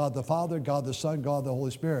Bible. God the Father, God the Son, God the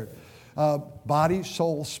Holy Spirit. Body,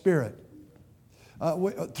 soul, spirit.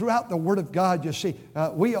 Throughout the Word of God, you see,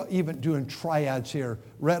 we are even doing triads here.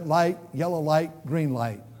 Red light, yellow light, green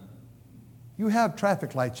light. You have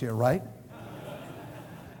traffic lights here, right?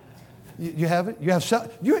 You have it? You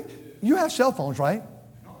have cell phones, right?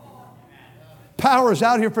 Power is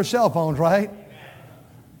out here for cell phones, right?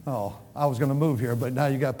 Oh, I was going to move here, but now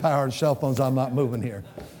you got power and cell phones, I'm not moving here.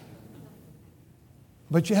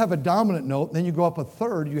 But you have a dominant note, then you go up a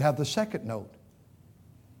third, you have the second note.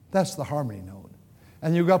 That's the harmony note.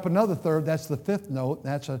 And you go up another third, that's the fifth note,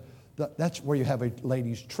 that's where you have a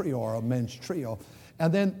ladies' trio or a men's trio.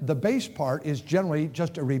 And then the bass part is generally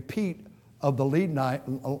just a repeat of the lead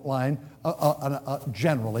line,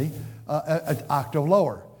 generally, an octave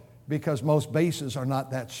lower, because most basses are not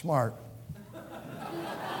that smart.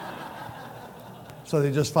 So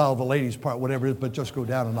they just follow the ladies' part, whatever it is, but just go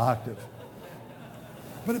down an octave.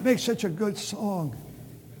 But it makes such a good song.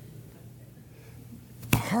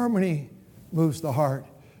 Harmony moves the heart.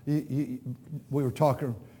 We were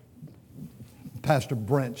talking, Pastor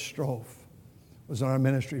Brent Strofe was in our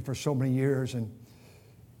ministry for so many years, and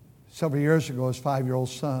several years ago, his 5-year-old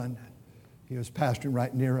son, he was pastoring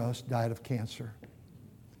right near us, died of cancer.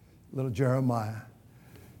 Little Jeremiah.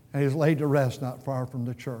 And he was laid to rest not far from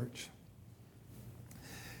the church.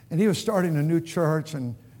 And he was starting a new church,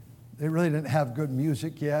 and they really didn't have good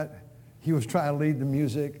music yet. He was trying to lead the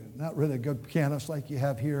music, not really a good pianist like you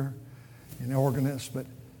have here, an organist, but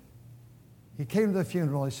he came to the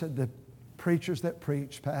funeral. He said, "The preachers that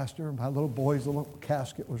preach, Pastor, my little boy's little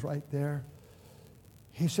casket was right there."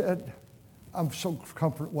 He said, "I'm so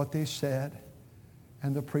comforted what they said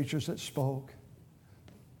and the preachers that spoke.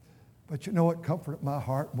 But you know what comforted my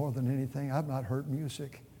heart more than anything? I've not heard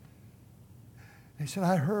music." He said,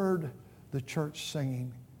 "I heard the church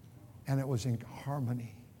singing, and it was in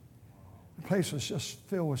harmony. The place was just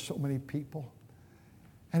filled with so many people."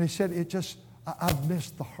 And he said, I've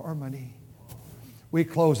missed the harmony. We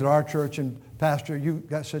closed at our church, and Pastor, you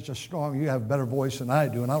got such a strong, you have a better voice than I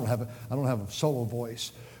do, and I don't have a solo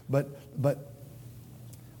voice. But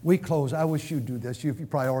we close. I wish you'd do this. You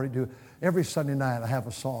probably already do. Every Sunday night I have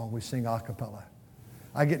a song we sing a cappella.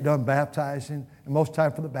 I get done baptizing, and most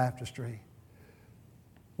time for the baptistry.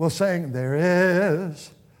 We'll sing, "There is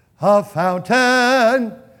a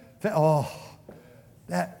fountain." Oh,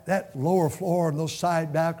 that lower floor and those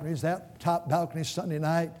side balconies, that top balcony Sunday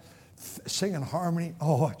night, singing harmony.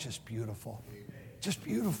 Oh, it's just beautiful. Just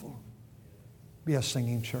beautiful. Be a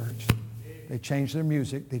singing church. They changed their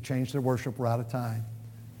music. They changed their worship. We're out of time.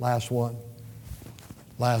 Last one.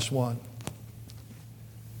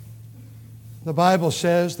 The Bible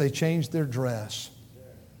says they changed their dress.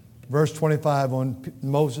 Verse 25, when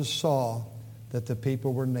Moses saw that the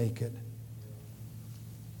people were naked.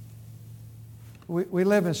 We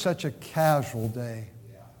live in such a casual day.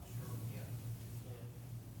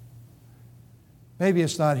 Maybe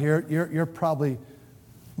it's not here. You're probably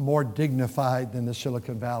more dignified than the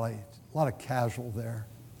Silicon Valley. A lot of casual there.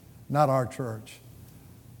 Not our church.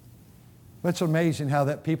 But it's amazing how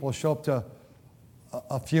that people show up to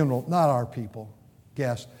a funeral, not our people,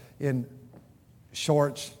 guests, in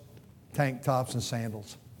shorts, tank tops, and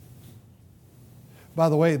sandals. By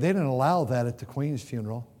the way, they didn't allow that at the Queen's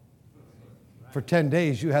funeral. For 10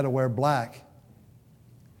 days, you had to wear black.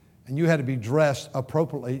 And you had to be dressed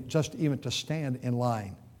appropriately just even to stand in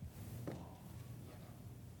line.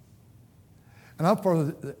 And I'm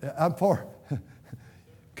for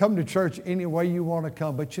come to church any way you want to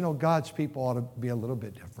come, but you know, God's people ought to be a little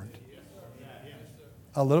bit different.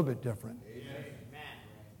 A little bit different.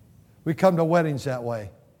 We come to weddings that way.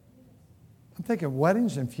 I'm thinking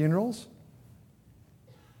weddings and funerals.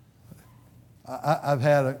 I've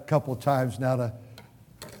had a couple of times now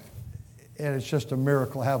and it's just a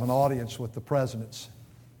miracle to have an audience with the presidents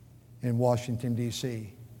in Washington, D.C.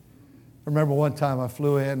 I remember one time I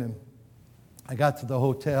flew in and I got to the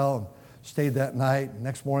hotel and stayed that night.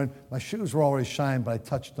 Next morning, my shoes were already shined, but I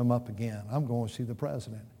touched them up again. I'm going to see the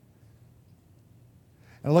president.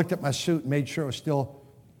 And I looked at my suit and made sure it was still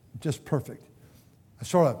just perfect. I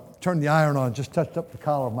sort of turned the iron on, just touched up the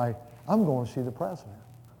collar of I'm going to see the president.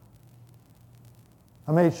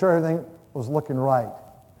 I made sure everything was looking right.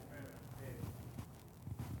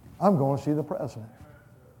 I'm going to see the president.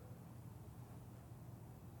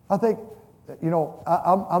 I think, you know,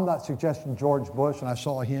 I'm not suggesting George Bush, and I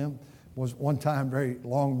saw him, was one time very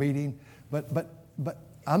long meeting, but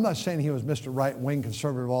I'm not saying he was Mr. Right-wing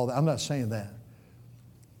conservative, all that. I'm not saying that.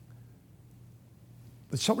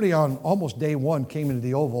 But somebody on almost day one came into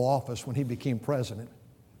the Oval Office when he became president,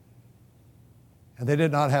 and they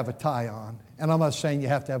did not have a tie on. And I'm not saying you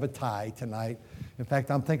have to have a tie tonight. In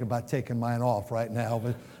fact, I'm thinking about taking mine off right now,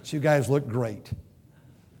 but so you guys look great.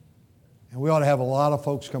 And we ought to have a lot of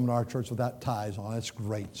folks coming to our church without ties on. It's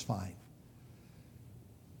great. It's fine.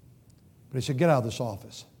 But he said, get out of this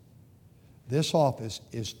office. This office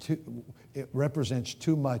it represents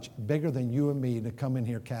too much, bigger than you and me, to come in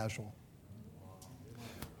here casual.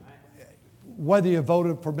 Whether you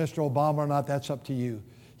voted for Mr. Obama or not, that's up to you.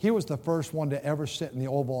 He was the first one to ever sit in the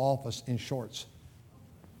Oval Office in shorts.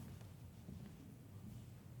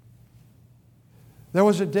 There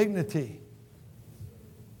was a dignity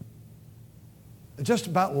just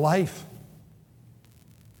about life.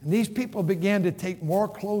 And these people began to take more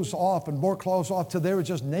clothes off and more clothes off till they were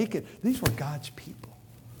just naked. These were God's people.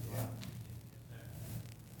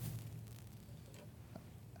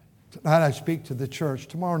 Tonight I speak to the church.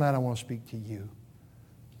 Tomorrow night I want to speak to you.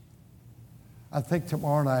 I think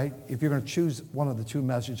tomorrow night, if you're going to choose one of the two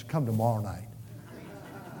messages, come tomorrow night.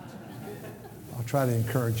 I'll try to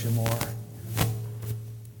encourage you more.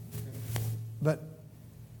 But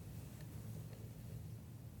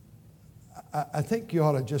I think you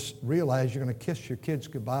ought to just realize you're going to kiss your kids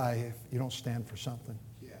goodbye if you don't stand for something.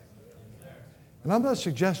 And I'm not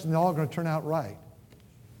suggesting they're all going to turn out right.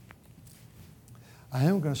 I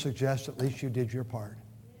am going to suggest at least you did your part.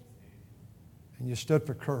 And you stood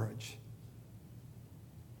for courage.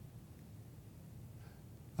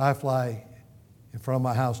 I fly in front of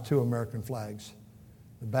my house 2 American flags.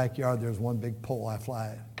 In the backyard, there's one big pole I fly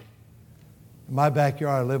at. In my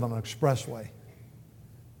backyard, I live on an expressway.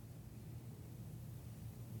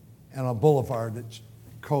 And on a boulevard that's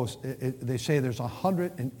coast, they say there's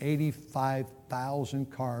 185,000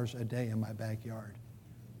 cars a day in my backyard.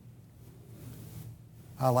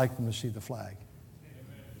 I like them to see the flag.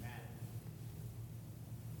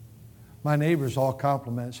 My neighbors all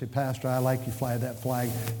compliment and say, Pastor, I like you fly that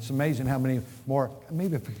flag. It's amazing how many more,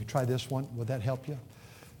 maybe if we could try this one, would that help you?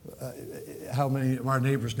 How many of our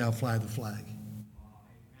neighbors now fly the flag.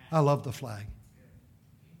 I love the flag.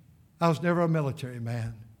 I was never a military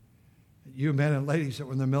man. You men and ladies that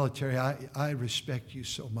were in the military, I respect you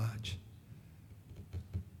so much.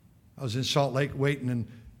 I was in Salt Lake waiting,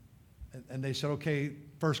 and they said, okay,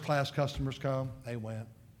 first class customers come. They went.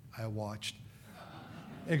 I watched.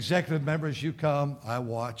 Executive members, you come. I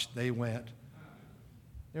watched. They went.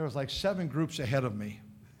 There was like 7 groups ahead of me.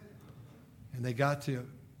 And they got to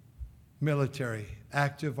military,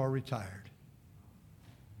 active or retired.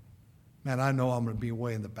 Man, I know I'm going to be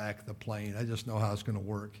way in the back of the plane. I just know how it's going to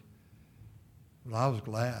work. But I was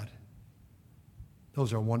glad.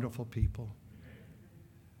 Those are wonderful people.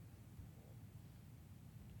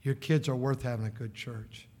 Your kids are worth having a good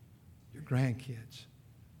church. Your grandkids.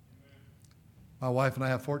 My wife and I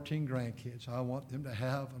have 14 grandkids. I want them to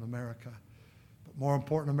have an America. But more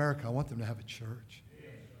important than America, I want them to have a church. It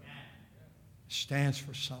stands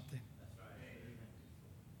for something.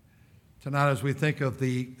 Tonight, as we think of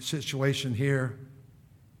the situation here,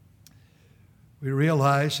 we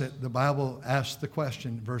realize that the Bible asks the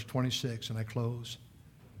question, verse 26, and I close,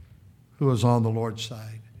 who is on the Lord's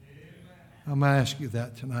side? I'm going to ask you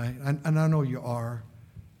that tonight, and I know you are.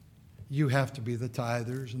 You have to be the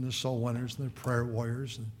tithers and the soul winners and the prayer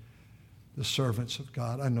warriors and the servants of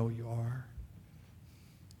God. I know you are.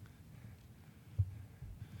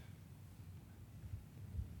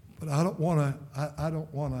 But I don't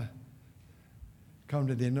want to come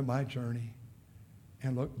to the end of my journey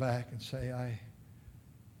and look back and say I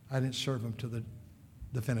didn't serve him to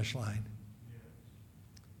the finish line.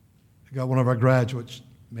 I got one of our graduates,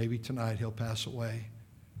 maybe tonight he'll pass away,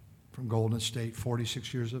 from Golden State,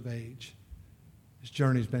 46 years of age. His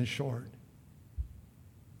journey's been short.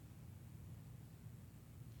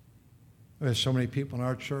 There's so many people in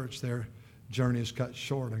our church, their journey is cut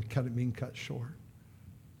short and being cut short.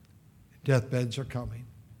 Deathbeds are coming.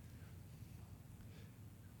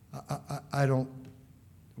 I don't,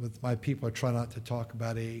 with my people, I try not to talk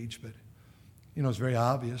about age, but, you know, it's very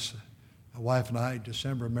obvious. My wife and I, in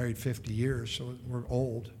December, married 50 years, so we're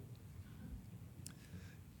old.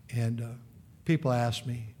 And people ask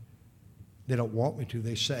me, they don't want me to,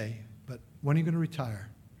 they say, but when are you going to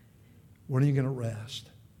retire? When are you going to rest?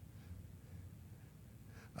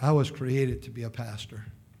 I was created to be a pastor.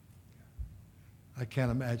 I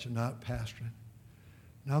can't imagine not pastoring.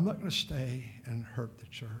 Now, I'm not going to stay and hurt the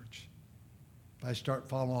church. If I start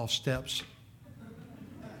falling off steps,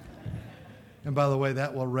 and by the way,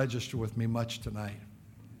 that will register with me much tonight.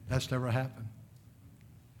 That's never happened.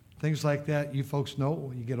 Things like that, you folks know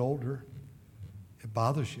when you get older, it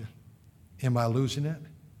bothers you. Am I losing it?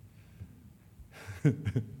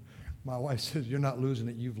 My wife says, you're not losing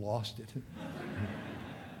it, you've lost it.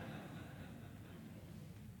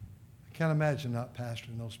 I can't imagine not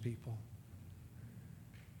pastoring those people.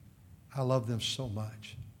 I love them so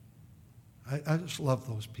much. I just love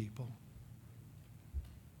those people.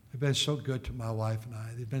 They've been so good to my wife and I.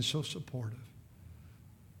 They've been so supportive.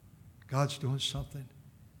 God's doing something.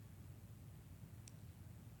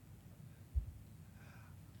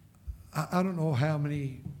 I don't know how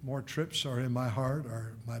many more trips are in my heart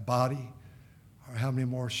or my body or how many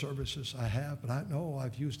more services I have, but I know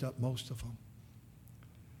I've used up most of them.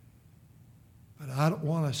 But I don't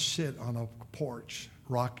want to sit on a porch,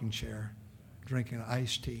 rocking chair, drinking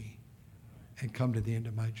iced tea and come to the end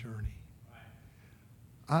of my journey.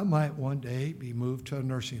 I might one day be moved to a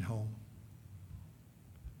nursing home.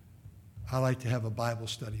 I like to have a Bible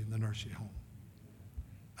study in the nursing home.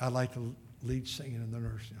 I like to lead singing in the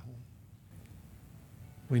nursing home.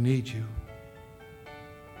 We need you.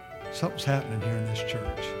 Something's happening here in this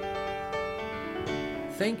church.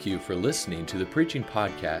 Thank you for listening to the preaching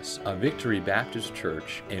podcast of Victory Baptist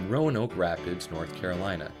Church in Roanoke Rapids, North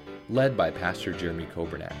Carolina, led by Pastor Jeremy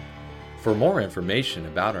Coburnack. For more information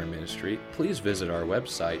about our ministry, please visit our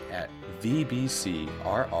website at vbcrr.org.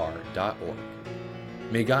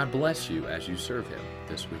 May God bless you as you serve Him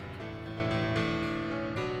this week.